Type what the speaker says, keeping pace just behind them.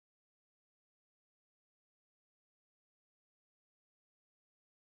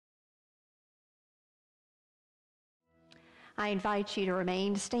I invite you to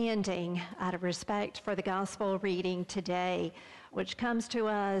remain standing out of respect for the gospel reading today, which comes to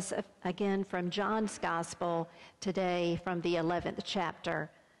us again from John's gospel today from the 11th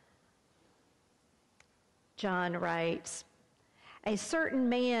chapter. John writes, "A certain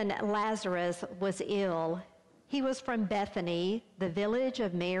man, Lazarus, was ill. He was from Bethany, the village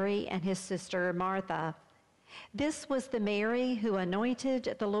of Mary and his sister Martha. This was the Mary who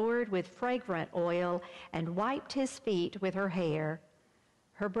anointed the Lord with fragrant oil and wiped his feet with her hair.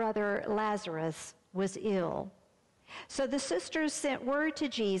 Her brother Lazarus was ill. So the sisters sent word to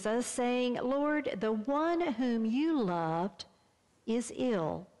Jesus, saying, 'Lord, the one whom you loved is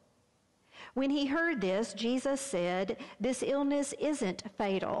ill.' When he heard this, Jesus said, 'This illness isn't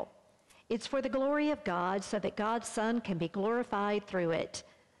fatal. It's for the glory of God, so that God's Son can be glorified through it.'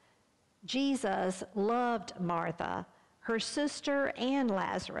 Jesus loved Martha, her sister, and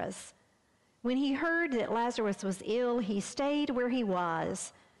Lazarus. When he heard that Lazarus was ill, he stayed where he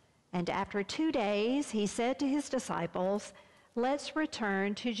was. And after 2 days, he said to his disciples, 'Let's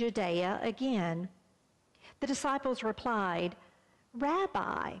return to Judea again.' The disciples replied,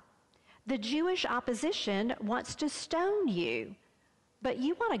 'Rabbi, the Jewish opposition wants to stone you, but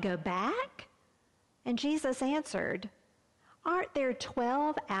you want to go back?' And Jesus answered, 'Aren't there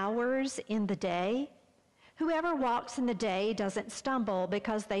 12 hours in the day? Whoever walks in the day doesn't stumble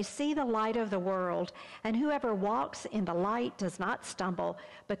because they see the light of the world, and whoever walks in the light does not stumble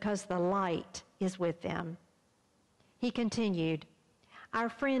because the light is with them.' He continued, 'Our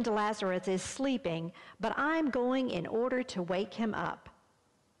friend Lazarus is sleeping, but I'm going in order to wake him up.'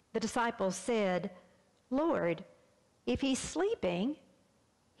 The disciples said, 'Lord, if he's sleeping,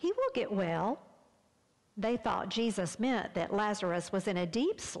 he will get well.' They thought Jesus meant that Lazarus was in a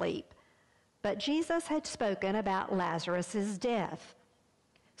deep sleep, but Jesus had spoken about Lazarus' death.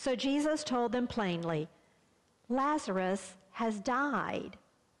 So Jesus told them plainly, 'Lazarus has died.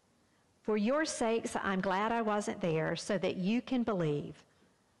 For your sakes, I'm glad I wasn't there, so that you can believe.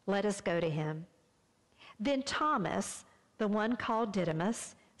 Let us go to him.' Then Thomas, the one called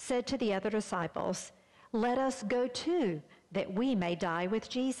Didymus, said to the other disciples, 'Let us go too, that we may die with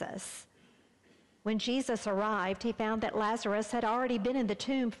Jesus.' When Jesus arrived, he found that Lazarus had already been in the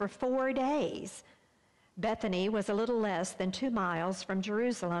tomb for 4 days. Bethany was a little less than 2 miles from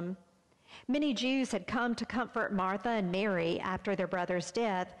Jerusalem. Many Jews had come to comfort Martha and Mary after their brother's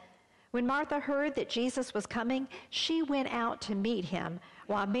death. When Martha heard that Jesus was coming, she went out to meet him,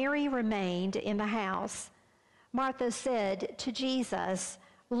 while Mary remained in the house. Martha said to Jesus,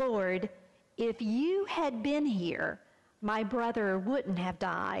 'Lord, if you had been here, my brother wouldn't have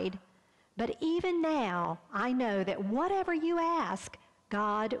died. But even now, I know that whatever you ask,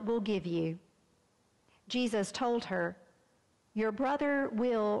 God will give you.' Jesus told her, 'Your brother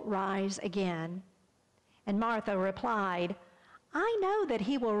will rise again.' And Martha replied, 'I know that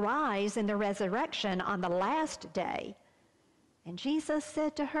he will rise in the resurrection on the last day.' And Jesus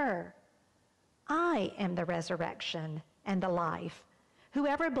said to her, 'I am the resurrection and the life.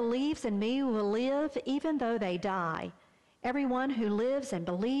 Whoever believes in me will live even though they die. Everyone who lives and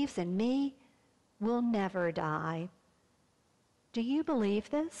believes in me will never die. Do you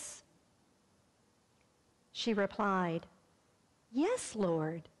believe this?' She replied, 'Yes,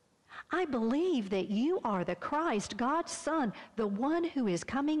 Lord. I believe that you are the Christ, God's Son, the one who is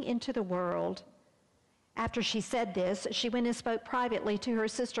coming into the world.' After she said this, she went and spoke privately to her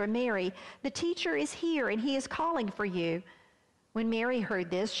sister Mary, 'The teacher is here, and he is calling for you.' When Mary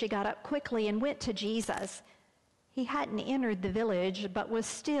heard this, she got up quickly and went to Jesus. He hadn't entered the village, but was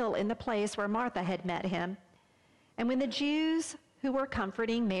still in the place where Martha had met him. And when the Jews who were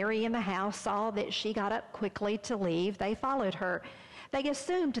comforting Mary in the house saw that she got up quickly to leave, they followed her. They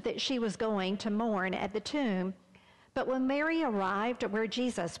assumed that she was going to mourn at the tomb. But when Mary arrived where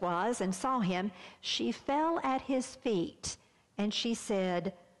Jesus was and saw him, she fell at his feet, and she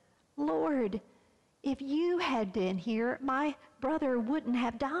said, 'Lord, if you had been here, my brother wouldn't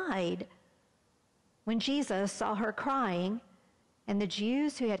have died.' When Jesus saw her crying, and the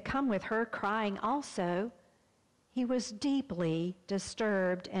Jews who had come with her crying also, he was deeply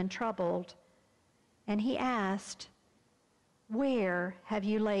disturbed and troubled. And he asked, 'Where have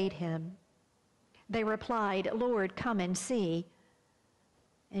you laid him?' They replied, 'Lord, come and see.'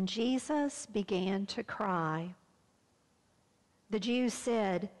 And Jesus began to cry. The Jews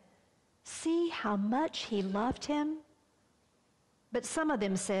said, 'See how much he loved him.' But some of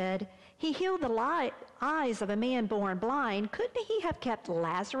them said, 'He healed the eyes of a man born blind. Couldn't he have kept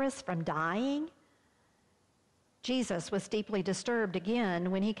Lazarus from dying?' Jesus was deeply disturbed again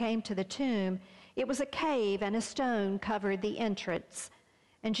when he came to the tomb. It was a cave, and a stone covered the entrance.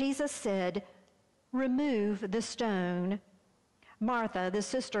 And Jesus said, 'Remove the stone.' Martha, the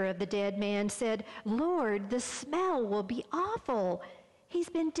sister of the dead man, said, "Lord, the smell will be awful. He's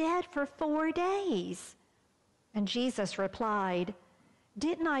been dead for 4 days." And Jesus replied,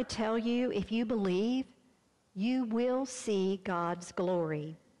 "Didn't I tell you, if you believe, you will see God's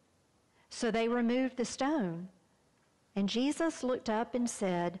glory?" So they removed the stone. And Jesus looked up and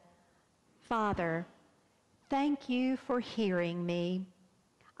said, "Father, thank you for hearing me.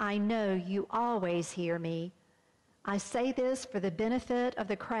 I know you always hear me. I say this for the benefit of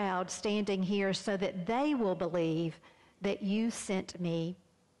the crowd standing here so that they will believe that you sent me."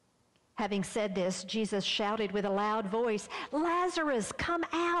 Having said this, Jesus shouted with a loud voice, "Lazarus, come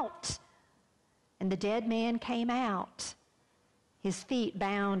out!" And the dead man came out, his feet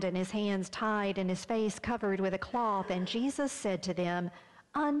bound and his hands tied and his face covered with a cloth. And Jesus said to them,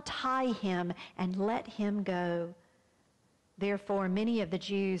 "Untie him and let him go." Therefore, many of the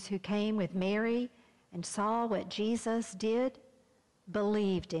Jews who came with Mary and saw what Jesus did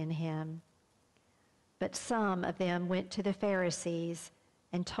believed in him. But some of them went to the Pharisees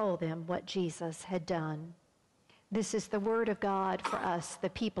and told them what Jesus had done. This is the word of God for us, the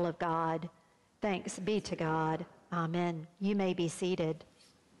people of God. Thanks be to God. Amen. You may be seated.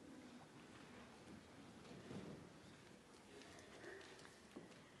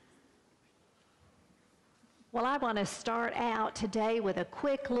 Well, I want to start out today with a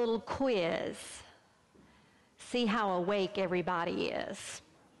quick little quiz. See how awake everybody is.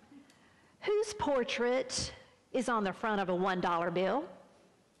 Whose portrait is on the front of a $1 bill?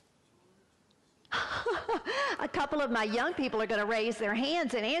 A couple of my young people are going to raise their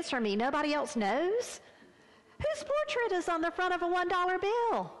hands and answer me. Nobody else knows? Whose portrait is on the front of a $1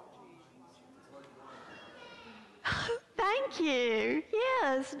 bill? Thank you.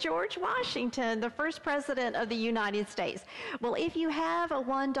 Yes, George Washington, the first president of the United States. Well, if you have a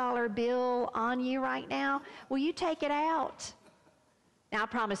 $1 bill on you right now, will you take it out? Now, I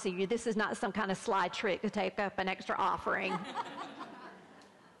promise you, this is not some kind of sly trick to take up an extra offering.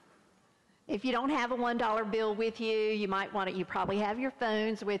 If you don't have a $1 bill with you, you might want to, you probably have your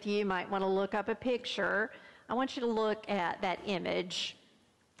phones with you, you might want to look up a picture. I want you to look at that image.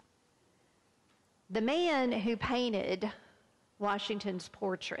 The man who painted Washington's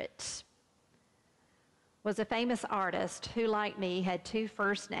portrait was a famous artist who, like me, had 2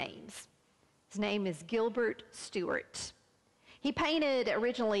 first names. His name is Gilbert Stuart. He painted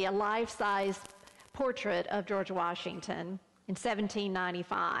originally a life-size portrait of George Washington in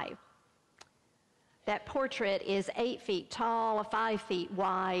 1795. That portrait is 8 feet tall, 5 feet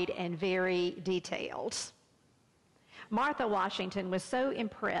wide, and very detailed. Martha Washington was so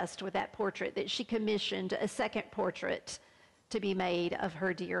impressed with that portrait that she commissioned a second portrait to be made of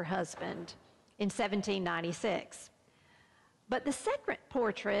her dear husband in 1796. But the second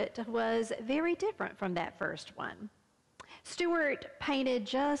portrait was very different from that first one. Stuart painted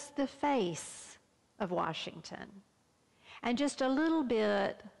just the face of Washington and just a little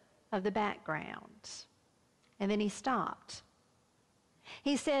bit of the background, and then he stopped.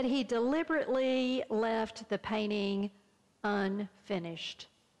 He said he deliberately left the painting unfinished.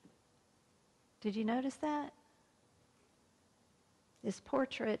 Did you notice that? This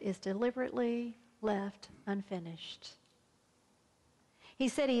portrait is deliberately left unfinished. He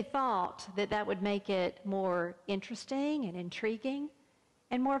said he thought that that would make it more interesting and intriguing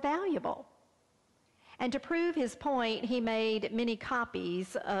and more valuable. And to prove his point, he made many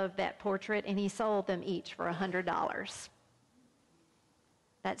copies of that portrait and he sold them each for $100.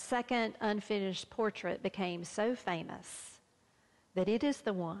 That second unfinished portrait became so famous that it is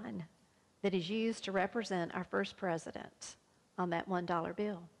the one that is used to represent our first president on that $1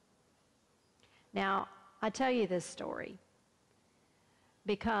 bill. Now, I tell you this story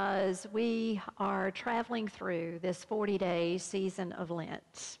because we are traveling through this 40-day season of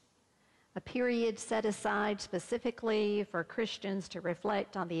Lent, a period set aside specifically for Christians to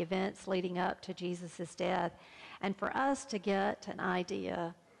reflect on the events leading up to Jesus' death and for us to get an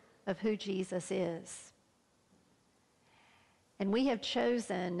idea of who Jesus is. And we have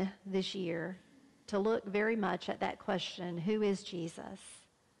chosen this year to look very much at that question, who is Jesus?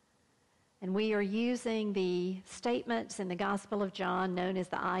 And we are using the statements in the Gospel of John known as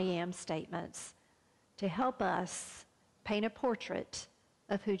the I am statements to help us paint a portrait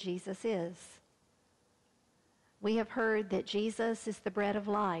of who Jesus is. We have heard that Jesus is the bread of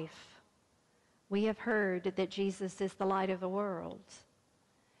life. We have heard that Jesus is the light of the world.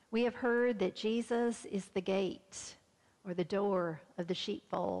 We have heard that Jesus is the gate or the door of the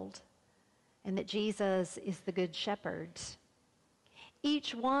sheepfold, and that Jesus is the good shepherd.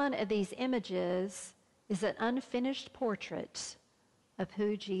 Each one of these images is an unfinished portrait of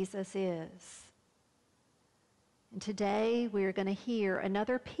who Jesus is. And today we're going to hear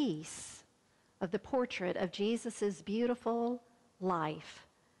another piece of the portrait of Jesus' beautiful life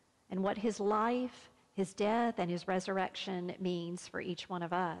and what his life, his death, and his resurrection means for each one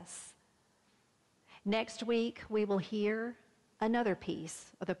of us. Next week, we will hear another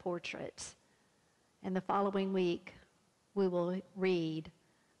piece of the portrait. And the following week, we will read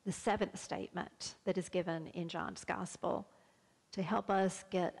the seventh statement that is given in John's Gospel to help us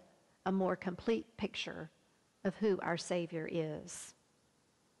get a more complete picture of who our Savior is.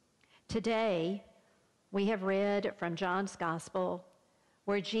 Today, we have read from John's Gospel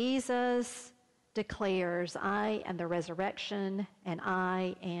where Jesus declares, "I am the resurrection and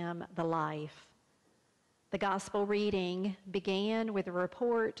I am the life." The Gospel reading began with a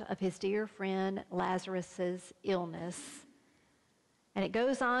report of his dear friend Lazarus' illness. And it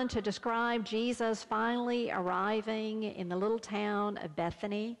goes on to describe Jesus finally arriving in the little town of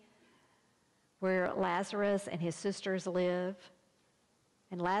Bethany, where Lazarus and his sisters live.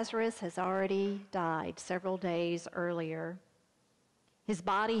 And Lazarus has already died several days earlier. His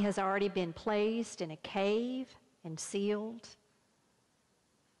body has already been placed in a cave and sealed.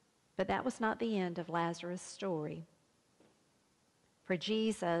 But that was not the end of Lazarus' story. For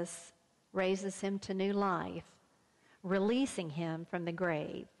Jesus raises him to new life, releasing him from the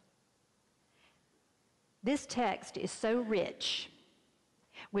grave. This text is so rich,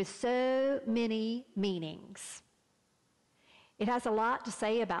 with so many meanings. It has a lot to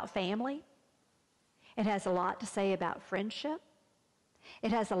say about family. It has a lot to say about friendship.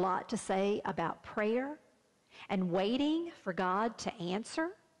 It has a lot to say about prayer and waiting for God to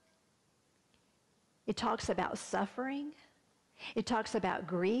answer. It talks about suffering. It talks about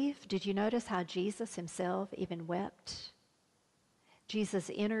grief. Did you notice how Jesus himself even wept? Jesus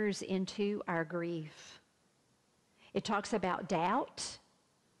enters into our grief. It talks about doubt.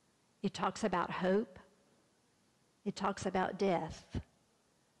 It talks about hope. It talks about death.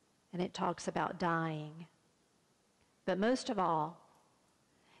 And it talks about dying. But most of all,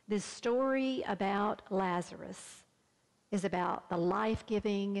 this story about Lazarus is about the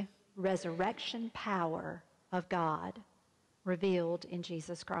life-giving resurrection power of God revealed in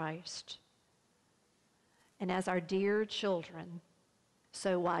Jesus Christ. And as our dear children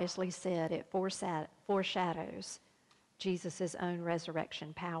so wisely said, it foreshadows Jesus' own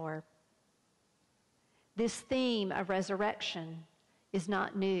resurrection power. This theme of resurrection is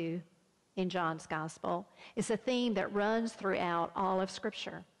not new in John's Gospel. It's a theme that runs throughout all of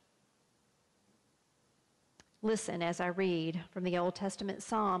Scripture. Listen as I read from the Old Testament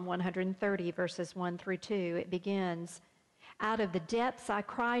Psalm 130, verses 1 through 2. It begins, "Out of the depths I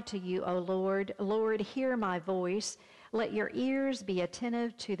cry to you, O Lord. Lord, hear my voice. Let your ears be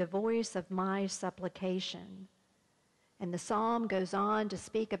attentive to the voice of my supplication." And the psalm goes on to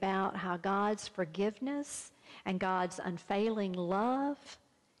speak about how God's forgiveness and God's unfailing love,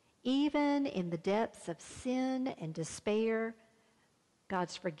 even in the depths of sin and despair,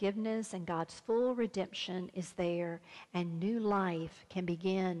 God's forgiveness and God's full redemption is there, and new life can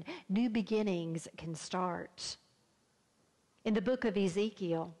begin. New beginnings can start. In the book of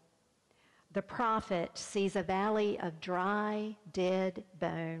Ezekiel, the prophet sees a valley of dry, dead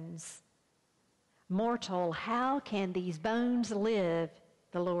bones. "Mortal, how can these bones live?"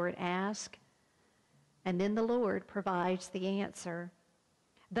 the Lord asks. And then the Lord provides the answer.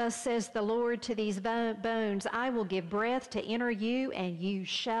 "Thus says the Lord to these bones, I will give breath to enter you, and you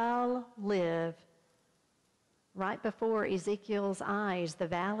shall live." Right before Ezekiel's eyes, the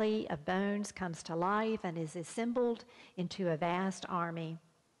valley of bones comes to life and is assembled into a vast army.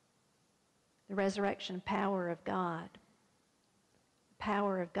 The resurrection power of God. The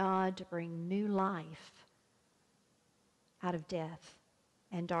power of God to bring new life out of death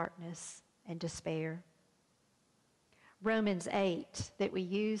and darkness and despair. Romans 8, that we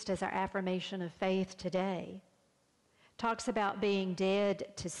used as our affirmation of faith today, talks about being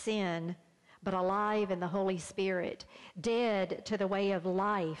dead to sin, but alive in the Holy Spirit, dead to the way of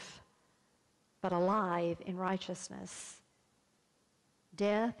life, but alive in righteousness.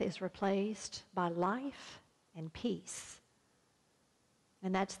 Death is replaced by life and peace.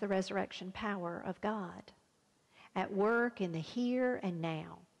 And that's the resurrection power of God, at work in the here and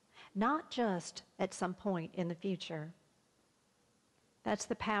now, not just at some point in the future. That's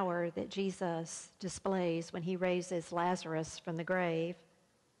the power that Jesus displays when he raises Lazarus from the grave.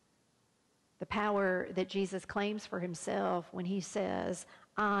 The power that Jesus claims for himself when he says,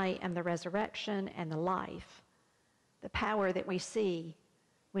 "I am the resurrection and the life." The power that we see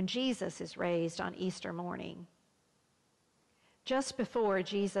when Jesus is raised on Easter morning. Just before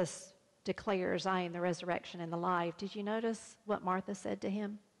Jesus declares, "I am the resurrection and the life," did you notice what Martha said to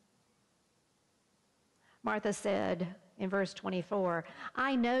him? Martha said in verse 24,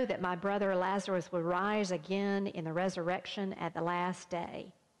 I know that my brother Lazarus will rise again in the resurrection at the last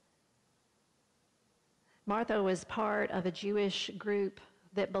day. Martha was part of a Jewish group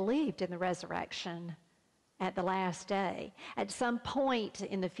that believed in the resurrection at the last day, at some point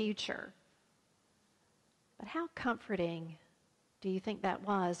in the future. But how comforting do you think that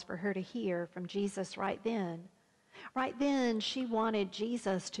was for her to hear from Jesus right then? Right then, she wanted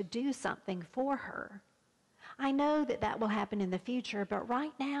Jesus to do something for her. I know that that will happen in the future, but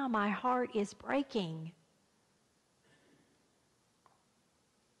right now my heart is breaking.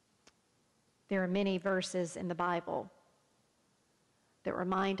 There are many verses in the Bible that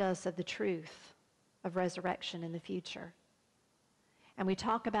remind us of the truth of resurrection in the future. And we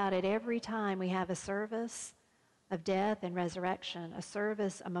talk about it every time we have a service of death and resurrection, a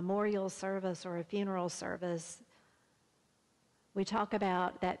service, a memorial service, or a funeral service. We talk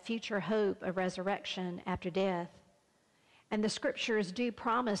about that future hope of resurrection after death. And the scriptures do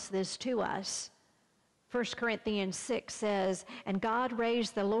promise this to us. 1 Corinthians 6 says, and God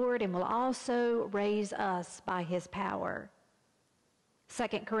raised the Lord and will also raise us by his power.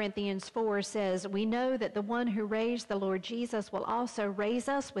 2 Corinthians 4 says, we know that the one who raised the Lord Jesus will also raise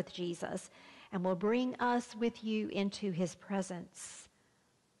us with Jesus and will bring us with you into his presence.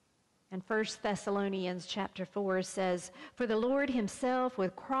 And 1 Thessalonians chapter 4 says, for the Lord himself will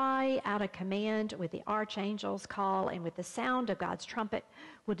cry out a command with the archangel's call, and with the sound of God's trumpet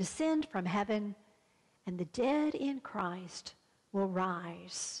will descend from heaven, and the dead in Christ will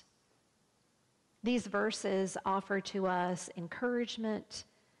rise. These verses offer to us encouragement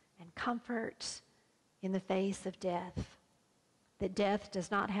and comfort in the face of death. That death does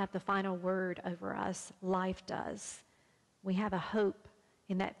not have the final word over us, life does. We have a hope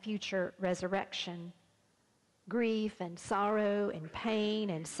in that future resurrection. Grief and sorrow and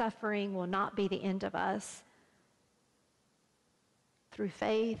pain and suffering will not be the end of us. Through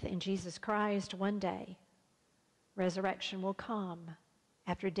faith in Jesus Christ, one day, resurrection will come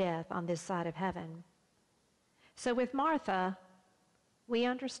after death on this side of heaven. So with Martha, we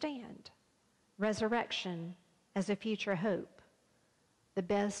understand resurrection as a future hope. The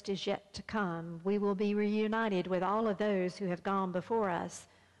best is yet to come. We will be reunited with all of those who have gone before us.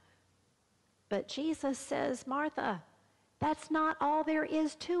 But Jesus says, Martha, that's not all there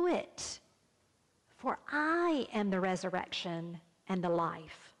is to it. For I am the resurrection and the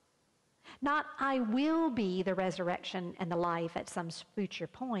life. Not I will be the resurrection and the life at some future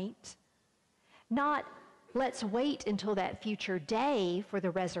point. Not let's wait until that future day for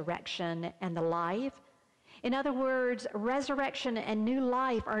the resurrection and the life. In other words, resurrection and new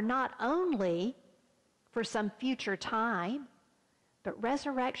life are not only for some future time, but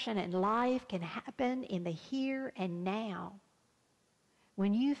resurrection and life can happen in the here and now.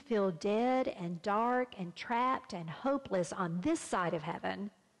 When you feel dead and dark and trapped and hopeless on this side of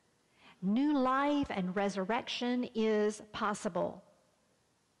heaven, new life and resurrection is possible.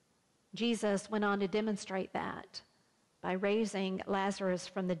 Jesus went on to demonstrate that by raising Lazarus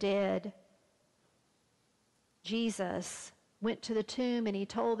from the dead. Jesus went to the tomb and he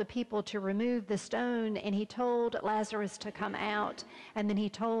told the people to remove the stone, and he told Lazarus to come out, and then he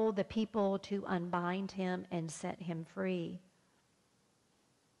told the people to unbind him and set him free.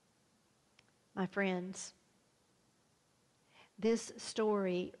 My friends, this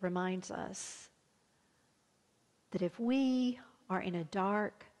story reminds us that if we are in a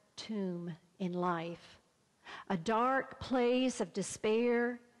dark tomb in life, a dark place of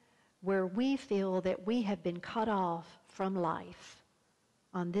despair where we feel that we have been cut off from life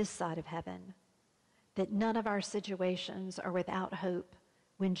on this side of heaven, that none of our situations are without hope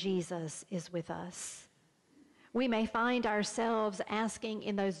when Jesus is with us. We may find ourselves asking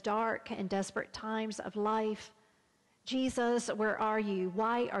in those dark and desperate times of life, Jesus, where are you?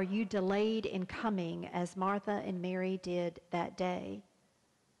 Why are you delayed in coming, as Martha and Mary did that day?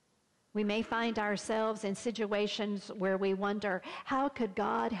 We may find ourselves in situations where we wonder, how could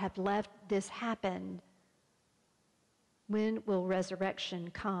God have left this happen? When will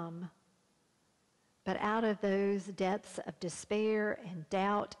resurrection come? But out of those depths of despair and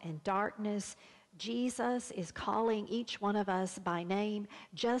doubt and darkness, Jesus is calling each one of us by name,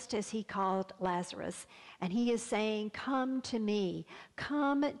 just as he called Lazarus. And he is saying, come to me,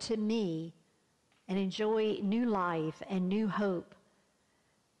 and enjoy new life and new hope.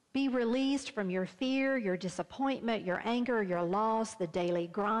 Be released from your fear, your disappointment, your anger, your loss, the daily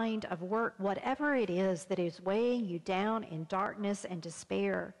grind of work, whatever it is that is weighing you down in darkness and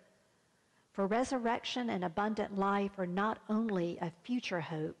despair. For resurrection and abundant life are not only a future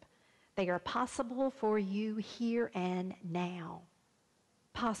hope, they are possible for you here and now.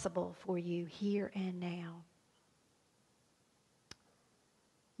 possible for you here and now.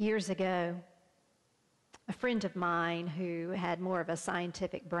 Years ago, a friend of mine who had more of a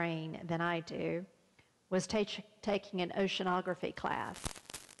scientific brain than I do was taking an oceanography class.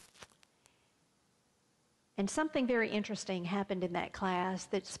 And something very interesting happened in that class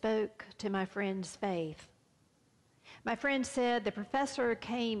that spoke to my friend's faith. My friend said the professor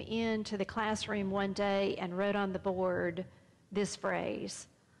came into the classroom one day and wrote on the board this phrase,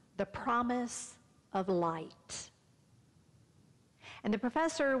 "The promise of light." And the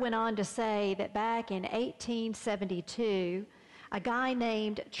professor went on to say that back in 1872, a guy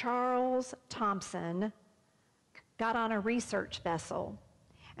named Charles Thomson got on a research vessel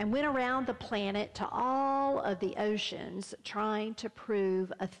and went around the planet to all of the oceans trying to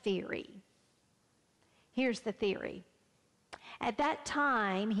prove a theory. Here's the theory. At that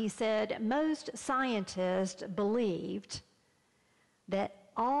time, he said, most scientists believed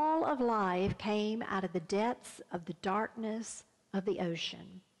that all of life came out of the depths of the darkness of the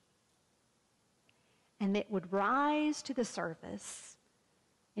ocean, and it would rise to the surface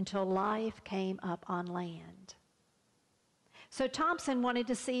until life came up on land. So Thomson wanted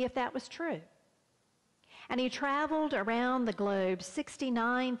to see if that was true. And he traveled around the globe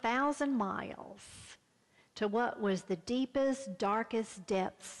 69,000 miles to what was the deepest, darkest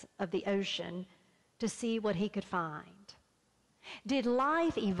depths of the ocean to see what he could find. Did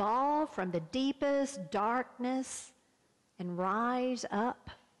life evolve from the deepest darkness and rise up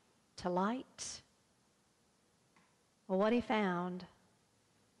to light? Well, what he found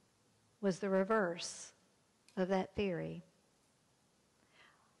was the reverse of that theory.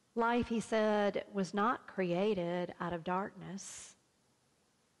 Life, he said, was not created out of darkness,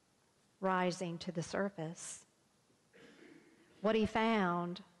 rising to the surface. What he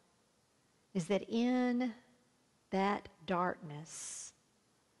found is that in that darkness,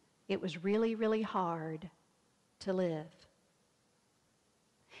 it was really, really hard to live.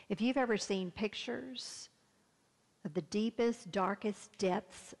 If you've ever seen pictures of the deepest, darkest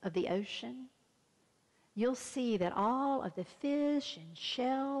depths of the ocean, you'll see that all of the fish and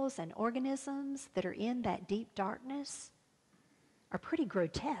shells and organisms that are in that deep darkness are pretty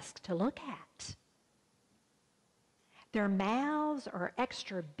grotesque to look at. Their mouths are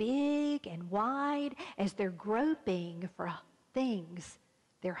extra big and wide as they're groping for things.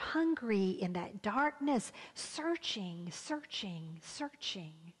 They're hungry in that darkness, searching, searching,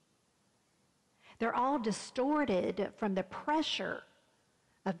 searching. They're all distorted from the pressure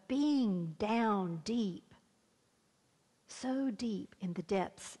of being down deep, so deep in the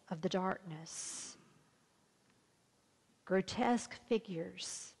depths of the darkness. Grotesque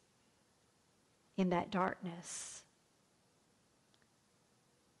figures in that darkness.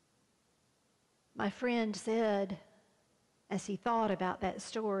 My friend said, as he thought about that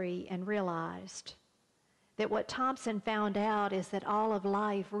story and realized that what Thomson found out is that all of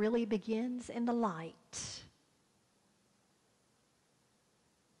life really begins in the light.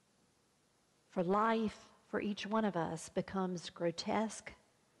 For life, for each one of us, becomes grotesque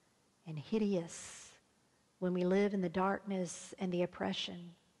and hideous when we live in the darkness and the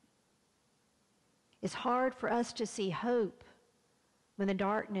oppression. It's hard for us to see hope when the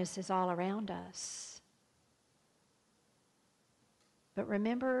darkness is all around us. But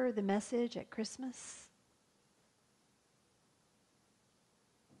remember the message at Christmas?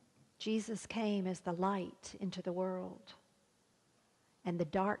 Jesus came as the light into the world, and the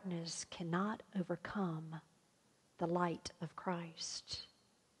darkness cannot overcome the light of Christ.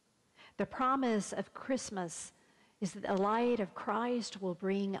 The promise of Christmas is that the light of Christ will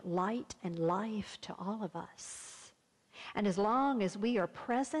bring light and life to all of us. And as long as we are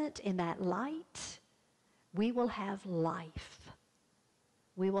present in that light, we will have life.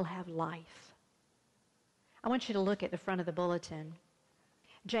 We will have life. I want you to look at the front of the bulletin.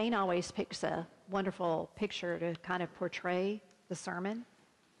 Jane always picks a wonderful picture to kind of portray the sermon.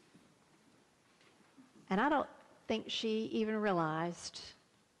 And I don't think she even realized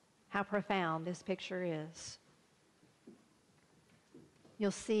how profound this picture is.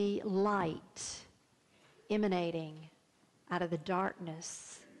 You'll see light emanating out of the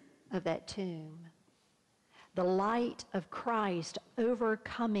darkness of that tomb. The light of Christ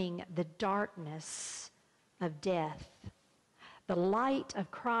overcoming the darkness of death. The light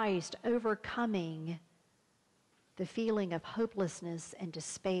of Christ overcoming the feeling of hopelessness and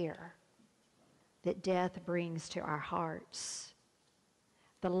despair that death brings to our hearts.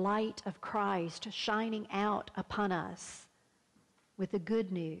 The light of Christ shining out upon us with the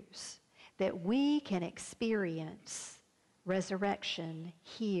good news that we can experience resurrection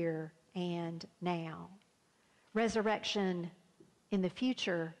here and now. Resurrection in the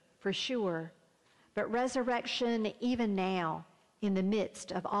future for sure, but resurrection even now in the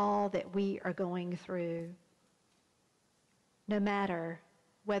midst of all that we are going through. No matter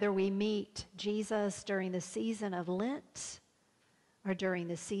whether we meet Jesus during the season of Lent or during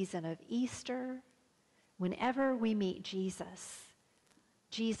the season of Easter, whenever we meet Jesus,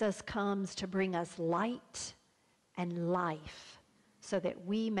 Jesus comes to bring us light and life so that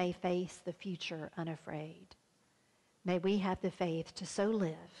we may face the future unafraid. May we have the faith to so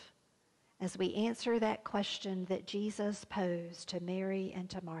live as we answer that question that Jesus posed to Mary and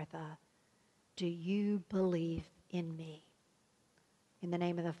to Martha. Do you believe in me? In the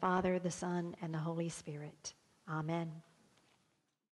name of the Father, the Son, and the Holy Spirit. Amen.